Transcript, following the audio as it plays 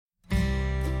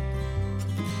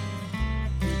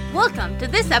Welcome to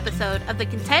this episode of the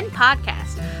Contend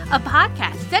Podcast, a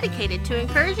podcast dedicated to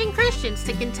encouraging Christians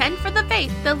to contend for the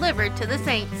faith delivered to the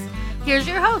saints. Here's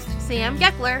your host, Sam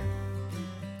Geckler.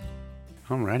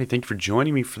 Alrighty, thank you for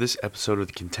joining me for this episode of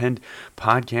the Contend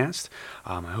Podcast.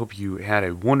 I hope you had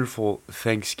a wonderful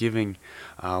Thanksgiving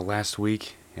last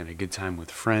week and a good time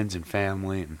with friends and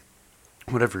family and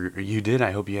whatever you did.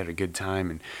 I hope you had a good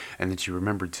time and that you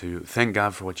remembered to thank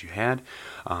God for what you had.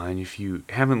 And if you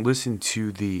haven't listened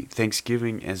to the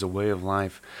Thanksgiving as a Way of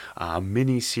Life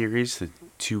mini-series, the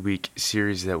 2-week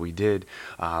series that we did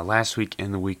last week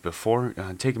and the week before,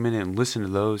 take a minute and listen to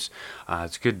those.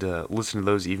 It's good to listen to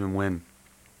those even when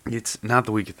it's not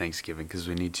the week of Thanksgiving, because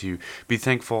we need to be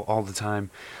thankful all the time.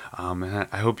 And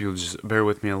I hope you'll just bear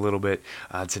with me a little bit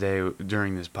today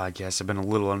during this podcast. I've been a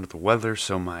little under the weather,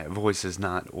 so my voice is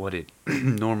not what it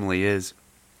normally is.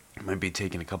 I might be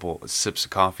taking a couple sips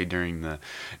of coffee during the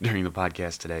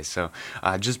podcast today, so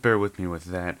just bear with me with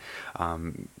that.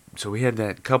 So we had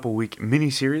that couple-week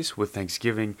mini-series with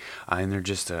Thanksgiving, and they're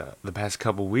just the past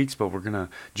couple weeks, but we're going to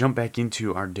jump back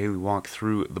into our daily walk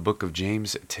through the book of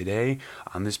James today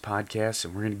on this podcast,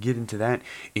 and we're going to get into that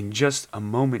in just a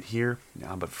moment here.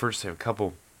 But first, I have a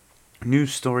couple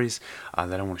news stories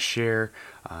that I want to share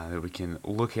that we can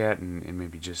look at and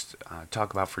maybe just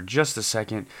talk about for just a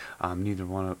second.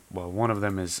 One of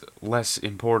them is less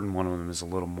important, one of them is a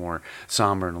little more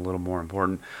somber and a little more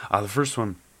important. The first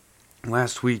one,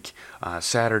 last week,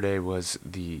 Saturday, was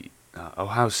the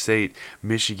Ohio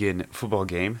State-Michigan football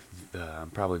game,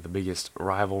 probably the biggest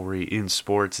rivalry in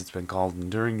sports, it's been called.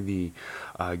 And during the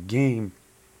game,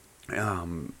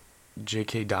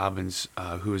 J.K. Dobbins,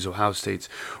 who is Ohio State's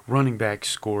running back,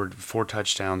 scored 4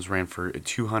 touchdowns, ran for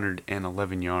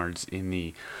 211 yards in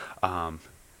the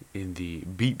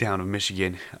beatdown of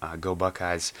Michigan. Go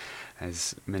Buckeyes!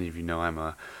 As many of you know, I'm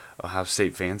a Ohio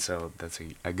State fan, so that's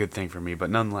a good thing for me. But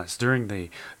nonetheless, during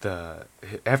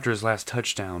after his last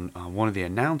touchdown, one of the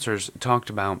announcers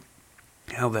talked about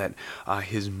how that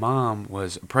his mom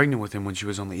was pregnant with him when she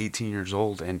was only 18 years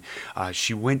old, and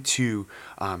she went to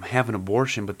have an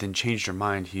abortion, but then changed her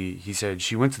mind. He said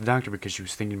she went to the doctor because she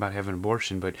was thinking about having an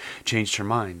abortion, but changed her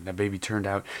mind. That baby turned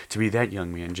out to be that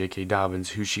young man, J.K.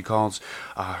 Dobbins, who she calls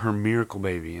her miracle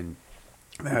baby. And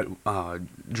that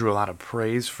drew a lot of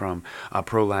praise from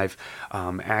pro-life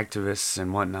activists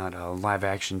and whatnot. Live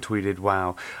Action tweeted,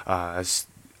 wow,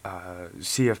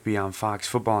 CFB on Fox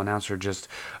football announcer just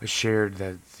shared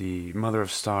that the mother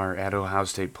of star at Ohio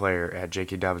State player at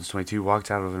J.K. Dobbins 22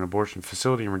 walked out of an abortion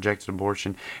facility and rejected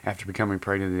abortion after becoming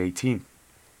pregnant at 18.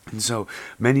 And so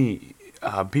many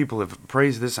people have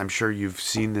praised this. I'm sure you've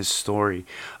seen this story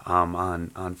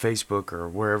on Facebook or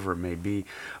wherever it may be.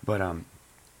 But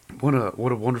what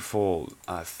a wonderful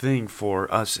thing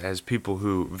for us as people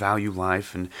who value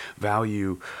life and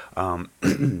value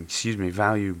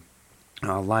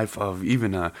life of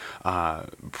even a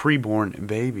preborn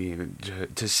baby,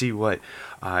 to see what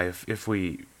if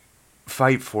we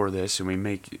fight for this and we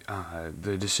make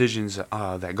the decisions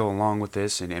that go along with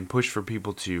this and push for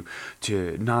people to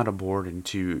not abort, and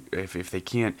to if they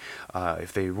can't,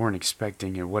 if they weren't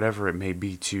expecting it, whatever it may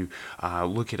be, to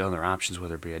look at other options,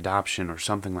 whether it be adoption or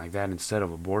something like that instead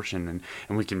of abortion.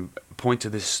 And we can point to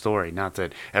this story, not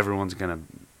that everyone's going to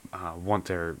want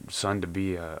their son to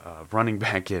be a running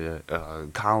back at a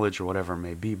college or whatever it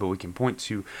may be, but we can point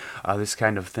to this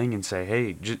kind of thing and say,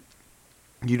 hey,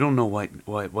 you don't know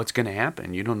what's going to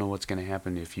happen. You don't know what's going to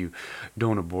happen if you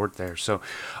don't abort there. So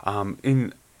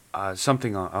in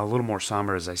something a little more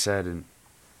somber, as I said, in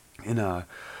Burkina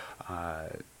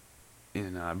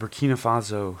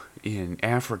Faso in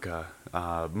Africa,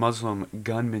 Muslim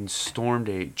gunmen stormed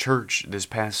a church this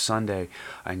past Sunday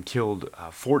and killed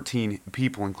 14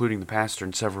 people, including the pastor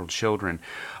and several children.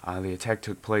 The attack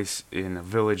took place in a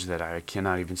village that I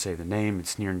cannot even say the name.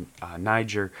 It's near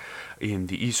Niger, in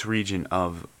the east region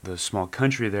of the small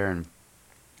country there, and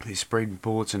they sprayed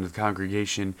bullets into the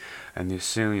congregation, and the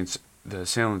assailants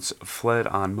fled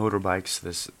on motorbikes.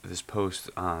 This post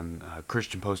on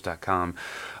ChristianPost.com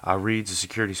reads, a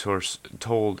security source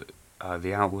told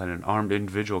the outlet an armed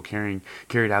individual carried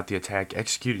out the attack,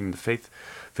 executing the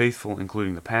faithful,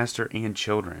 including the pastor and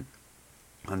children.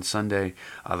 On Sunday,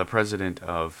 the president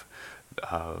of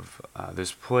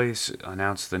this place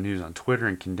announced the news on Twitter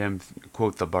and condemned,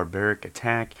 quote, the barbaric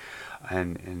attack,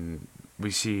 and we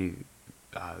see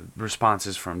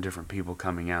responses from different people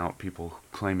coming out, people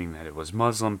claiming that it was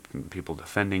Muslim, people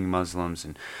defending Muslims,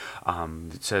 and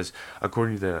it says,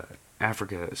 according to the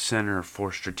Africa Center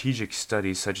for Strategic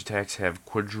Studies, such attacks have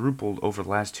quadrupled over the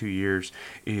last 2 years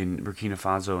in Burkina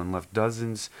Faso and left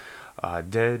dozens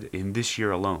dead in this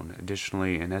year alone.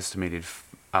 Additionally, an estimated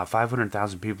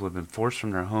 500,000 people have been forced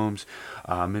from their homes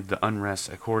amid the unrest,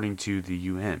 according to the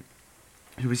UN.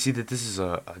 We see that this is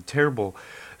a terrible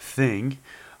thing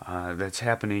that's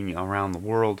happening around the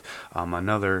world.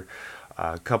 Another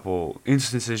couple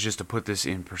instances, just to put this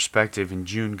in perspective. In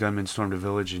June, gunmen stormed a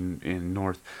village in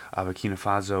North Burkina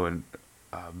Faso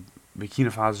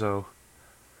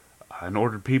and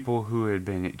ordered people who had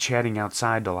been chatting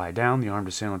outside to lie down. The armed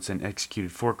assailants then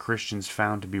executed 4 Christians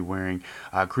found to be wearing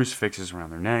crucifixes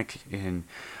around their neck. In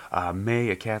May,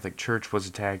 a Catholic church was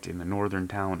attacked in the northern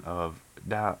town of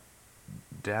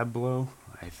Dablo,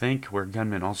 I think, where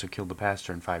gunmen also killed the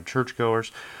pastor and 5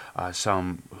 churchgoers,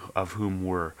 some of whom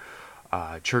were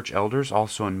church elders.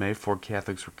 Also in May, 4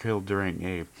 Catholics were killed during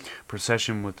a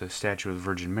procession with the statue of the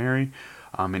Virgin Mary.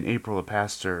 In April, a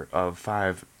pastor of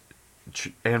 5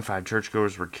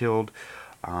 churchgoers were killed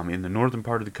in the northern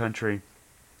part of the country.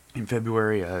 In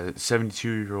February, a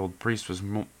 72-year-old priest was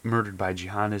murdered by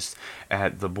jihadists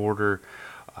at the border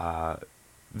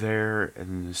there.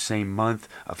 In the same month,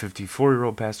 a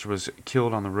 54-year-old pastor was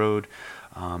killed on the road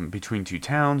between 2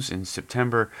 towns. In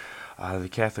September, the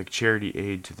Catholic Charity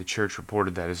Aid to the Church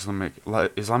reported that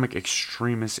Islamic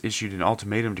extremists issued an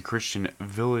ultimatum to Christian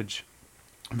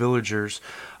villagers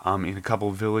in a couple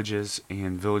of villages,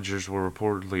 and villagers were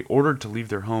reportedly ordered to leave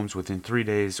their homes within 3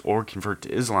 days or convert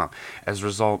to Islam. As a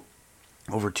result,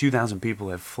 over 2,000 people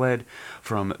have fled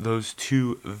from those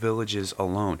 2 villages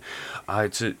alone.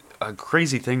 It's a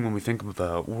crazy thing when we think of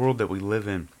the world that we live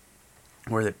in,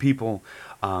 where that people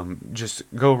just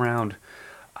go around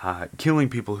killing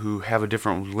people who have a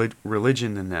different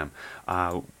religion than them.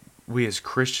 We as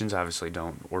Christians obviously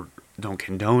don't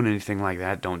condone anything like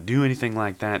that, don't do anything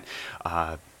like that.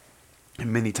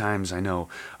 And many times I know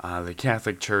the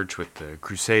Catholic Church with the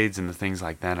Crusades and the things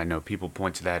like that, I know people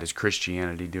point to that as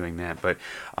Christianity doing that, but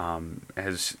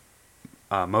as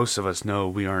most of us know,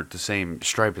 we aren't the same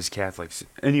stripe as Catholics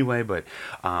anyway, but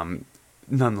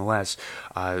nonetheless,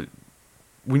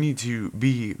 we need to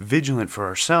be vigilant for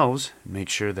ourselves, make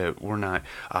sure that we're not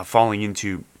falling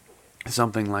into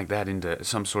something like that, into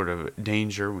some sort of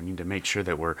danger. We need to make sure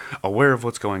that we're aware of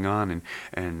what's going on,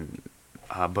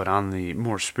 but on the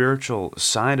more spiritual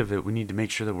side of it, we need to make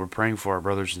sure that we're praying for our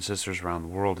brothers and sisters around the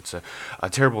world. It's a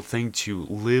terrible thing to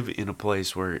live in a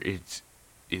place where it's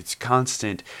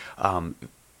constant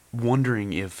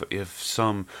wondering if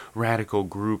some radical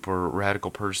group or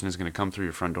radical person is going to come through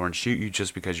your front door and shoot you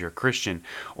just because you're a Christian,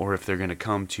 or if they're going to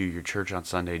come to your church on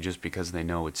Sunday just because they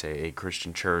know it's a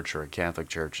Christian church or a Catholic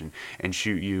church and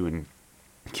shoot you and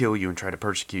kill you and try to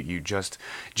persecute you just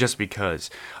because.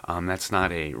 That's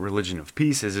not a religion of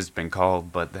peace, as it's been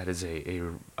called, but that is a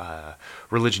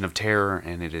religion of terror,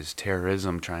 and it is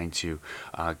terrorism trying to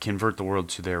convert the world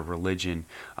to their religion,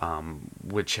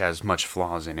 which has much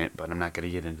flaws in it, but I'm not going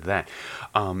to get into that.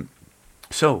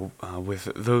 So, with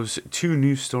those 2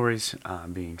 news stories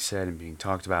being said and being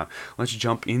talked about, let's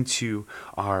jump into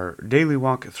our daily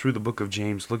walk through the book of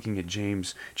James, looking at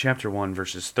James chapter 1,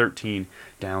 verses 13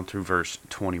 down through verse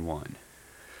 21.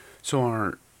 So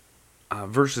our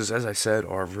verses, as I said,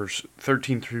 are verse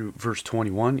 13 through verse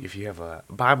 21. If you have a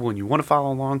Bible and you want to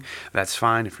follow along, that's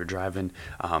fine. If you're driving,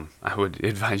 I would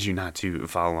advise you not to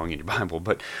follow along in your Bible.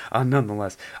 But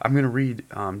nonetheless, I'm going to read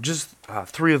just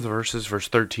 3 of the verses, verse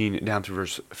 13 down through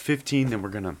verse 15. Then we're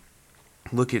going to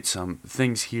look at some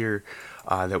things here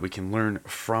that we can learn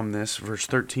from this. Verse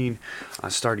 13,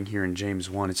 starting here in James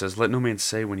 1, it says, "Let no man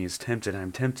say when he is tempted, I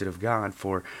am tempted of God,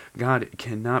 for God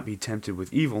cannot be tempted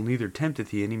with evil, neither tempteth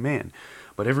he any man.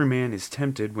 But every man is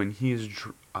tempted when he is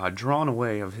drawn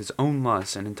away of his own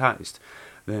lust and enticed.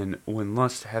 Then when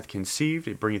lust hath conceived,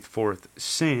 it bringeth forth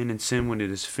sin, and sin, when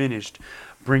it is finished,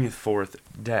 bringeth forth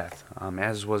death."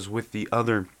 As was with the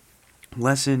other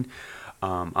lesson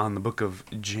on the book of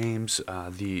James,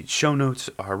 the show notes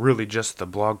are really just the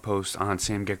blog post on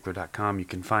samgeckler.com. You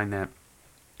can find that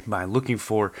by looking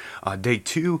for day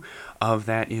 2 of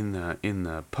that in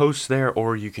the post there,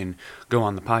 or you can go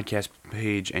on the podcast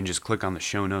page and just click on the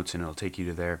show notes and it'll take you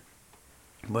to there.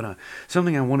 But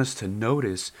something I want us to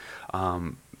notice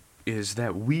is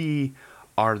that we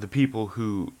are the people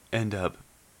who end up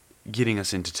getting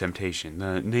us into temptation.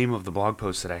 The name of the blog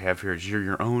post that I have here is "You're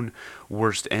Your Own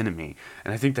Worst Enemy,"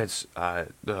 and I think that's a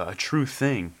true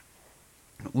thing.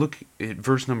 Look at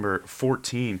verse number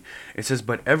 14. It says,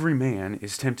 "But every man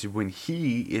is tempted when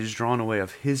he is drawn away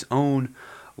of his own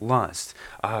lust."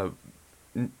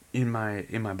 In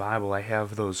my Bible, I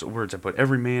have those words. I put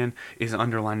every man is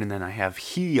underlined, and then I have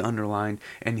he underlined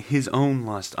and his own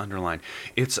lust underlined.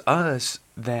 It's us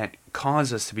that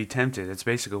cause us to be tempted. That's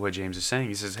basically what James is saying.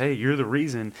 He says, hey, you're the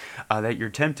reason that you're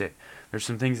tempted. There's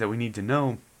some things that we need to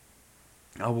know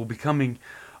will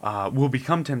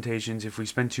become temptations if we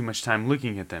spend too much time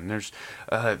looking at them. There's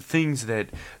things that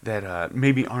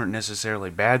maybe aren't necessarily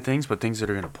bad things, but things that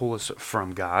are going to pull us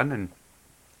from God. And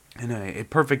a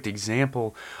perfect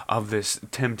example of this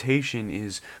temptation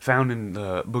is found in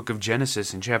the book of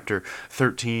Genesis in chapter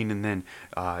 13 and then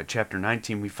chapter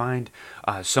 19. We find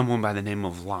someone by the name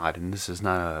of Lot, and this is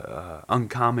not an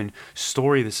uncommon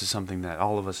story. This is something that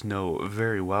all of us know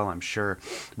very well, I'm sure.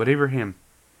 But Abraham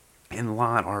and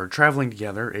Lot are traveling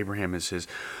together. Abraham is his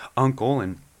uncle,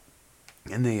 and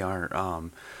they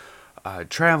are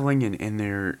traveling, and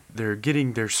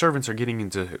their servants are getting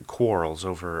into quarrels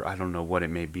over, I don't know what it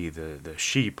may be, the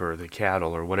sheep or the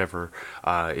cattle or whatever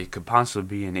it could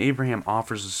possibly be. And Abraham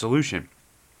offers a solution.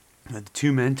 The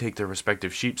two men take their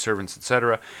respective sheep, servants,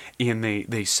 etc., and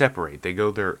they separate. They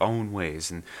go their own ways.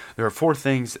 And there are four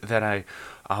things that I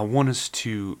want us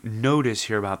to notice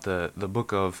here about the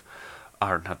book of,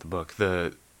 or not the book,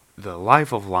 the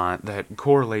life of Lot that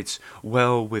correlates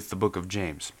well with the book of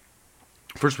James.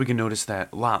 First, we can notice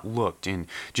that Lot looked. In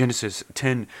Genesis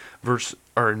 13, verse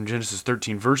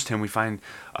 10, we find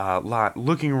Lot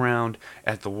looking around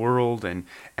at the world,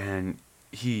 and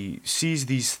he sees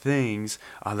these things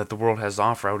that the world has to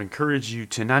offer. I would encourage you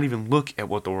to not even look at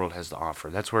what the world has to offer.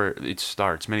 That's where it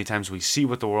starts. Many times we see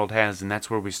what the world has, and that's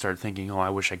where we start thinking, oh, I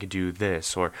wish I could do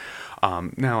this. Or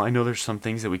now, I know there's some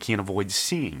things that we can't avoid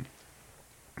seeing.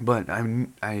 But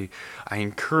I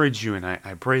encourage you, and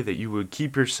I pray that you would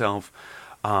keep yourself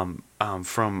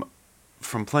from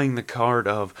playing the card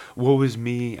of woe is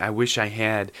me, I wish I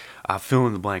had fill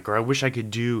in the blank, or I wish I could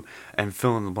do and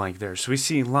fill in the blank there. So we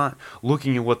see Lot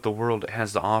looking at what the world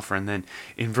has to offer, and then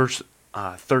in verse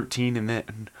 13, and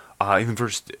then in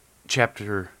verse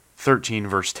chapter 13,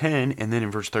 verse 10, and then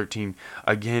in verse 13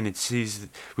 again,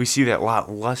 we see that Lot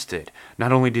lusted.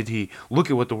 Not only did he look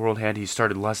at what the world had, he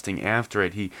started lusting after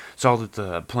it. He saw that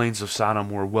the plains of Sodom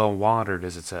were well watered,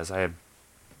 as it says. I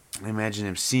imagine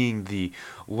him seeing the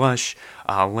lush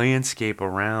landscape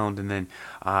around, and then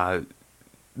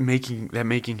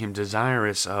making him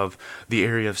desirous of the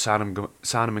area of Sodom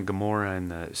and Gomorrah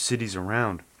and the cities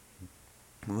around.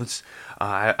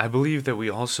 I believe that we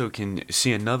also can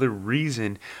see another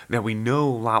reason that we know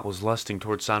Lot was lusting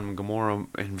towards Sodom and Gomorrah.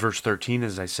 In verse 13,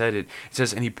 as I said, it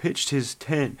says, and he pitched his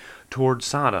tent toward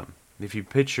Sodom. If you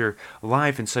picture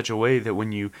life in such a way that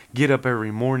when you get up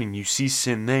every morning, you see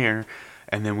sin there,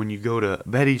 and then when you go to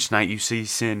bed each night, you see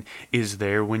sin is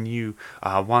there. When you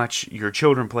watch your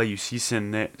children play, you see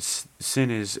sin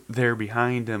is there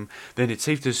behind them. Then it's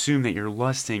safe to assume that you're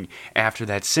lusting after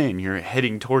that sin. You're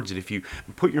heading towards it. If you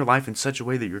put your life in such a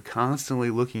way that you're constantly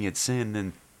looking at sin,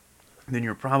 then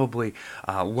you're probably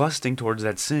lusting towards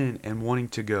that sin and wanting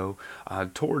to go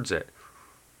towards it.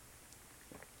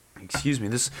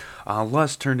 This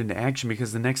lust turned into action,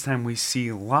 because the next time we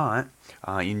see Lot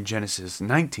in Genesis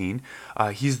 19,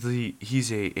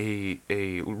 he's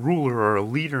a ruler or a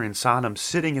leader in Sodom,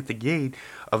 sitting at the gate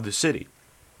of the city.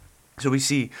 So we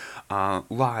see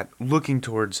Lot looking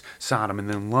towards Sodom and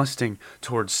then lusting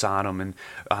towards Sodom, and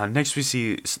next we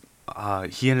see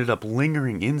he ended up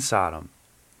lingering in Sodom.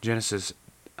 Genesis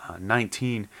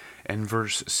 19 and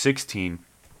verse 16.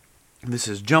 This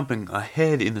is jumping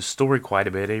ahead in the story quite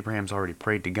a bit. Abraham's already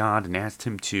prayed to God and asked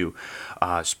him to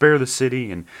spare the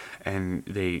city, and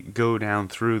they go down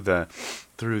through the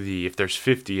if there's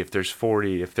 50, if there's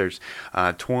 40, if there's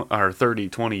 30,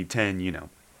 20, 10, you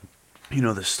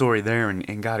know the story there,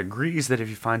 and God agrees that if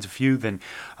he finds a few, then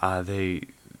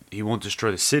he won't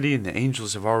destroy the city, and the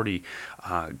angels have already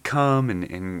come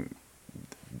and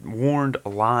warned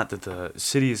Lot that the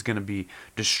city is going to be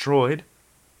destroyed.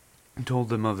 He told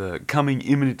them of the coming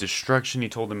imminent destruction. He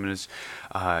told them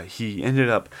he ended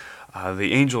up,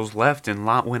 the angels left, and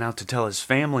Lot went out to tell his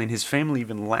family, and his family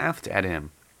even laughed at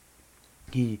him.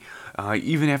 He,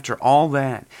 even after all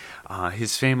that,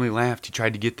 his family laughed. He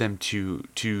tried to get them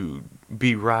to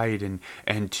be right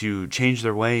and to change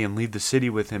their way and leave the city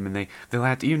with him, and they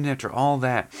laughed. Even after all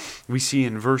that, we see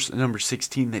in verse number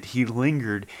 16 that he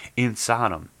lingered in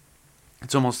Sodom.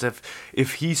 It's almost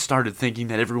if he started thinking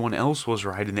that everyone else was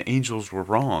right and the angels were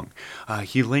wrong.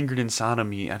 He lingered in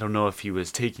Sodom. I don't know if he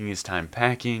was taking his time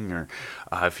packing, or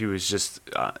if he was just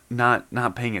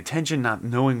not paying attention, not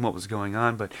knowing what was going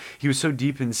on. But he was so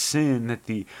deep in sin that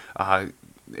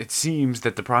it seems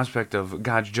that the prospect of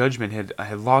God's judgment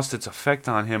had lost its effect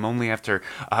on him only after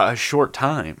a short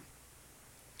time.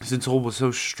 Since hold was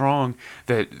so strong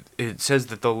that it says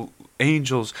that the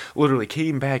angels literally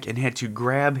came back and had to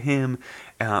grab him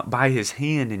by his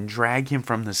hand and drag him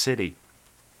from the city.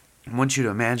 I want you to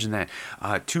imagine that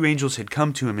two angels had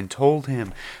come to him and told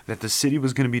him that the city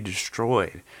was going to be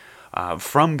destroyed.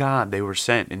 from God. They were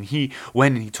sent, and he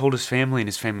went and he told his family, and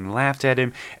his family laughed at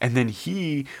him. And then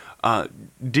he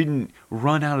didn't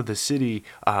run out of the city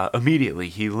immediately.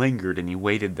 He lingered and he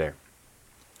waited there.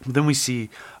 But then we see,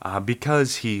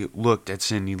 because he looked at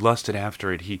sin, he lusted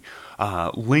after it, he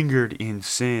lingered in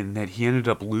sin, that he ended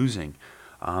up losing.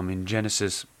 In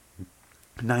Genesis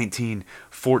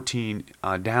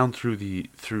 19:14 down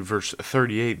through verse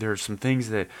 38, there are some things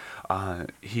that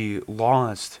he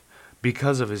lost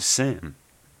because of his sin.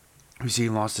 We see he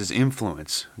lost his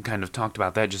influence. We kind of talked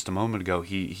about that just a moment ago.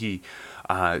 He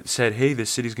said, hey,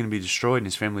 this city's going to be destroyed, and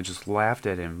his family just laughed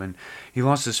at him. And he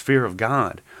lost his fear of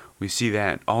God. We see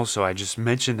that also. I just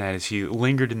mentioned that as he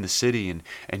lingered in the city and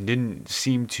didn't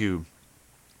seem to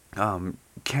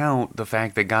count the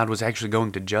fact that God was actually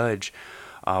going to judge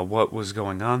what was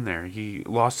going on there. He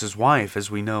lost his wife,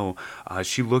 as we know.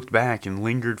 She looked back and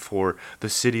lingered for the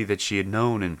city that she had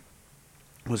known and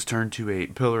was turned to a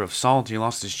pillar of salt. He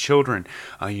lost his children.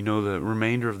 You know the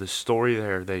remainder of the story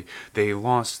there. They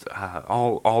lost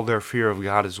all their fear of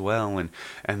God as well,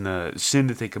 and the sin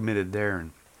that they committed there.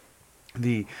 And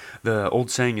the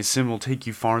old saying is, sin will take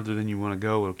you farther than you want to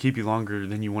go. It'll keep you longer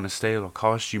than you want to stay. It'll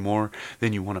cost you more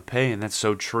than you want to pay. And that's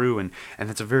so true. And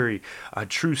that's a very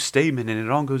true statement. And it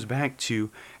all goes back to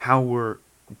how we're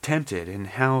tempted and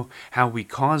how we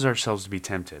cause ourselves to be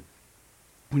tempted.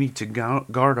 We need to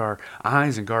guard our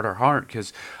eyes and guard our heart,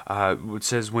 because it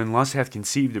says, when lust hath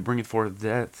conceived, it bringeth forth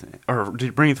death, or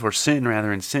it bringeth forth sin,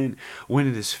 rather, and sin, when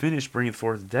it is finished, bringeth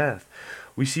forth death.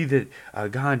 We see that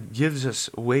God gives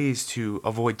us ways to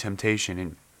avoid temptation.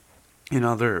 And in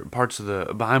other parts of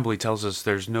the Bible, he tells us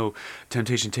there's no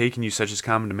temptation taken you such as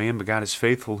common to man, but God is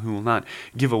faithful, who will not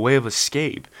give a way of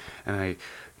escape. And I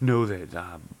know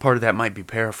that part of that might be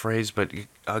paraphrased, but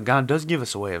God does give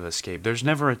us a way of escape. There's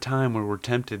never a time where we're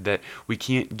tempted that we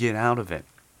can't get out of it.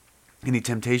 Any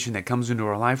temptation that comes into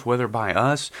our life, whether by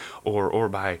us or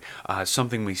by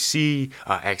something we see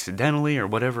accidentally or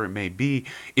whatever it may be,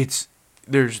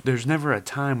 there's never a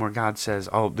time where God says,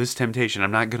 oh, this temptation,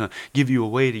 I'm not going to give you a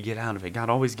way to get out of it. God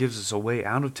always gives us a way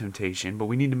out of temptation, but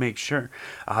we need to make sure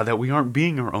that we aren't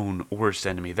being our own worst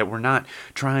enemy, that we're not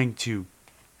trying to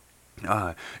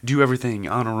do everything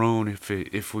on our own, if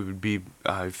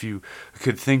you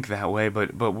could think that way,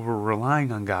 but we're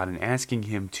relying on God and asking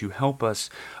Him to help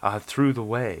us through the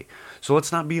way. So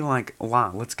let's not be like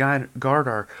Lot. Let's guard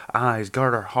our eyes,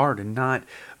 guard our heart, and not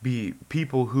be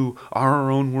people who are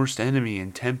our own worst enemy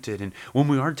and tempted. And when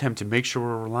we are tempted, make sure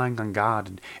we're relying on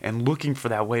God and looking for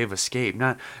that way of escape,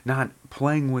 not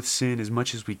playing with sin as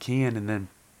much as we can and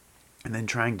then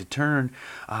trying to turn,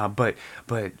 but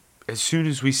as soon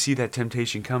as we see that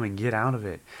temptation coming, get out of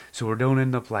it. So we don't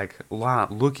end up like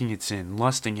Lot, looking at sin,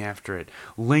 lusting after it,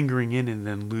 lingering in, and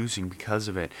then losing because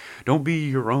of it. Don't be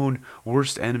your own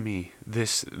worst enemy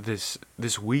this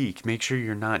week. Make sure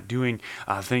you're not doing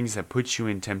things that put you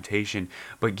in temptation,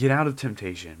 but get out of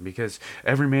temptation, because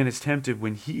every man is tempted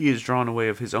when he is drawn away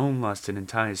of his own lust and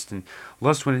enticed. And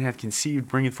lust, when it hath conceived,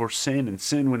 bringeth forth sin, and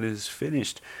sin, when it is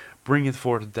finished, bringeth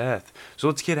forth death. So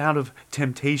let's get out of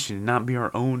temptation and not be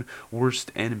our own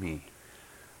worst enemy.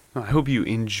 I hope you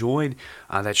enjoyed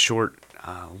that short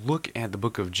look at the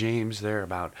book of James there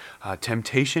about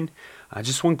temptation.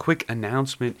 Just one quick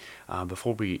announcement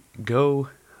before we go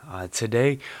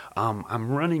today.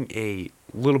 I'm running a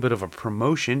little bit of a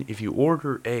promotion. If you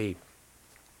order a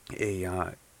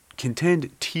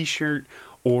Contend t-shirt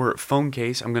or phone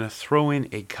case, I'm going to throw in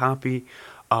a copy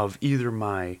of either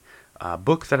my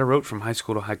book that I wrote, From High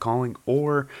School to High Calling,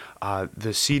 or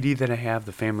the CD that I have,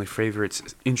 the Family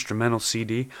Favorites instrumental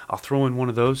CD. I'll throw in one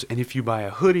of those, and if you buy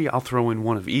a hoodie, I'll throw in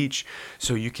one of each,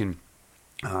 so you can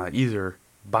either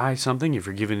buy something. If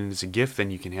you're giving it as a gift,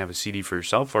 then you can have a CD for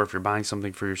yourself, or if you're buying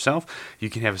something for yourself, you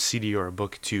can have a CD or a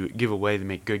book to give away to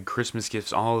make good Christmas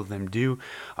gifts. All of them do.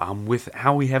 With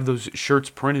how we have those shirts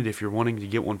printed, if you're wanting to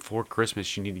get one for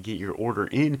Christmas, you need to get your order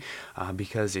in,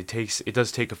 because it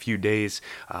does take a few days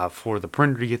for the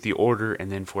printer to get the order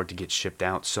and then for it to get shipped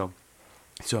out.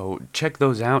 So check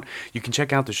those out. You can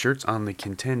check out the shirts on the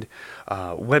Contend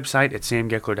website at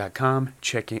samgeckler.com.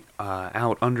 Check it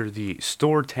out under the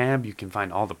store tab. You can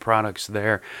find all the products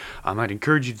there. I'd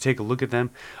encourage you to take a look at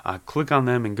them. Click on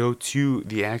them and go to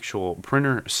the actual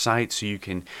printer site so you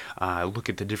can look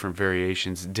at the different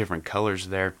variations, different colors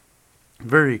there.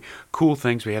 Very cool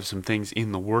things. We have some things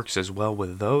in the works as well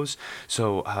with those.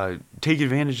 So take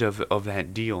advantage of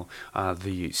that deal.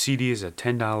 The CD is a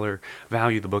 $10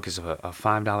 value. The book is a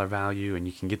 $5 value, and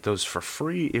you can get those for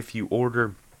free if you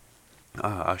order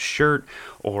a shirt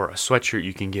or a sweatshirt,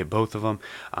 you can get both of them.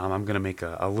 I'm going to make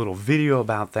a little video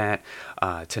about that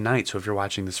tonight. So if you're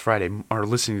watching this Friday or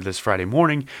listening to this Friday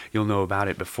morning, you'll know about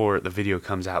it before the video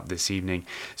comes out this evening.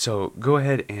 So go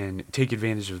ahead and take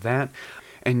advantage of that.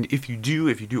 And if you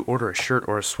do order a shirt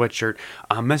or a sweatshirt,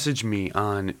 message me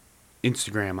on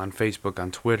Instagram, on Facebook, on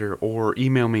Twitter, or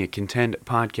email me at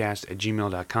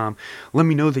contendpodcast@gmail.com. Let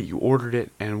me know that you ordered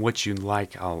it and what you'd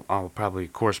like. I'll probably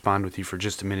correspond with you for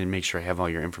just a minute and make sure I have all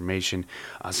your information.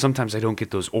 Sometimes I don't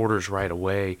get those orders right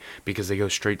away because they go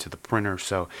straight to the printer.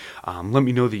 So let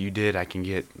me know that you did. I can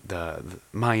get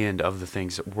my end of the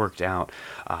things worked out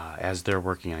as they're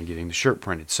working on getting the shirt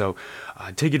printed. So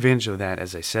take advantage of that,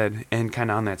 as I said. And kind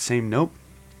of on that same note,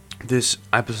 this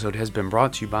episode has been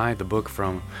brought to you by the book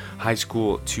From High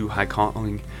School to High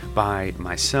Calling by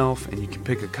myself, and you can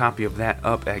pick a copy of that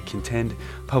up at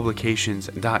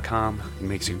contendpublications.com. It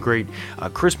makes a great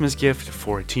Christmas gift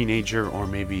for a teenager or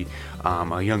maybe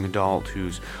a young adult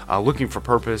who's looking for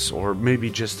purpose, or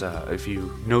maybe just if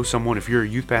you know someone, if you're a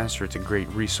youth pastor, it's a great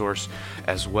resource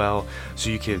as well. So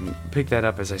you can pick that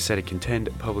up, as I said, at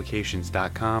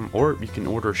contendpublications.com, or you can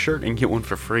order a shirt and get one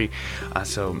for free.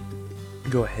 So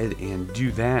go ahead and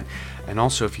do that. And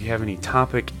also, if you have any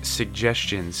topic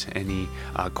suggestions, any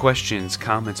questions,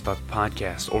 comments about the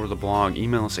podcast or the blog,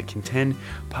 email us at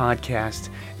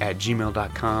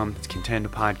contendpodcast@gmail.com. It's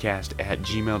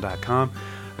contendpodcast@gmail.com.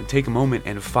 And take a moment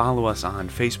and follow us on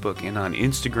Facebook and on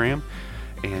Instagram,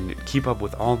 and keep up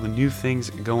with all the new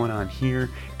things going on here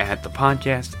at the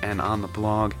podcast and on the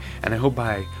blog. And I hope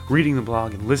by reading the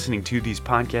blog and listening to these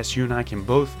podcasts, you and I can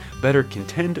both better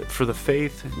contend for the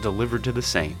faith delivered to the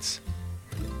saints.